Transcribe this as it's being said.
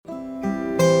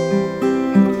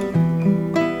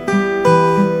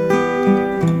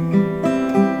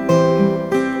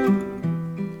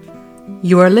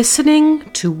You are listening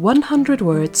to 100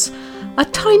 Words, a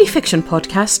tiny fiction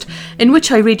podcast in which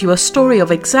I read you a story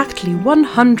of exactly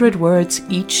 100 words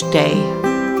each day.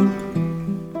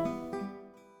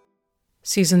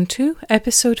 Season 2,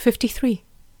 Episode 53.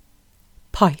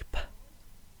 Pipe.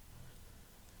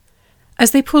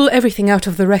 As they pull everything out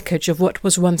of the wreckage of what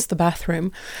was once the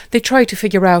bathroom, they try to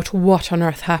figure out what on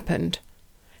earth happened.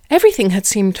 Everything had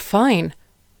seemed fine.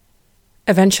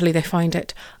 Eventually they find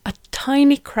it, a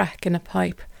tiny crack in a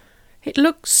pipe. It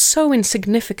looked so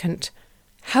insignificant.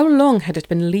 How long had it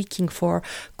been leaking for,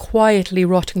 quietly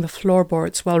rotting the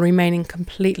floorboards while remaining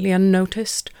completely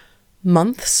unnoticed?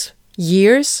 Months?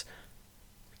 Years?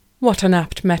 What an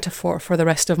apt metaphor for the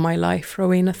rest of my life,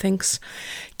 Rowena thinks.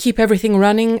 Keep everything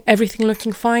running, everything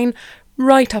looking fine,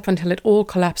 right up until it all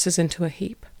collapses into a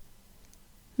heap.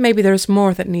 Maybe there's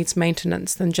more that needs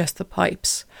maintenance than just the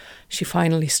pipes, she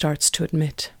finally starts to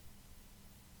admit.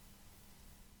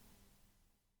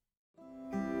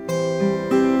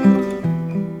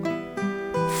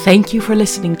 Thank you for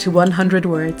listening to 100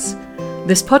 Words.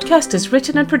 This podcast is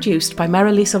written and produced by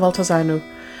Marilisa Valtazano.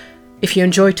 If you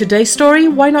enjoyed today's story,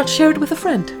 why not share it with a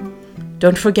friend?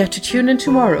 Don't forget to tune in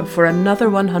tomorrow for another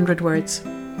 100 Words.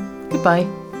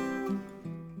 Goodbye.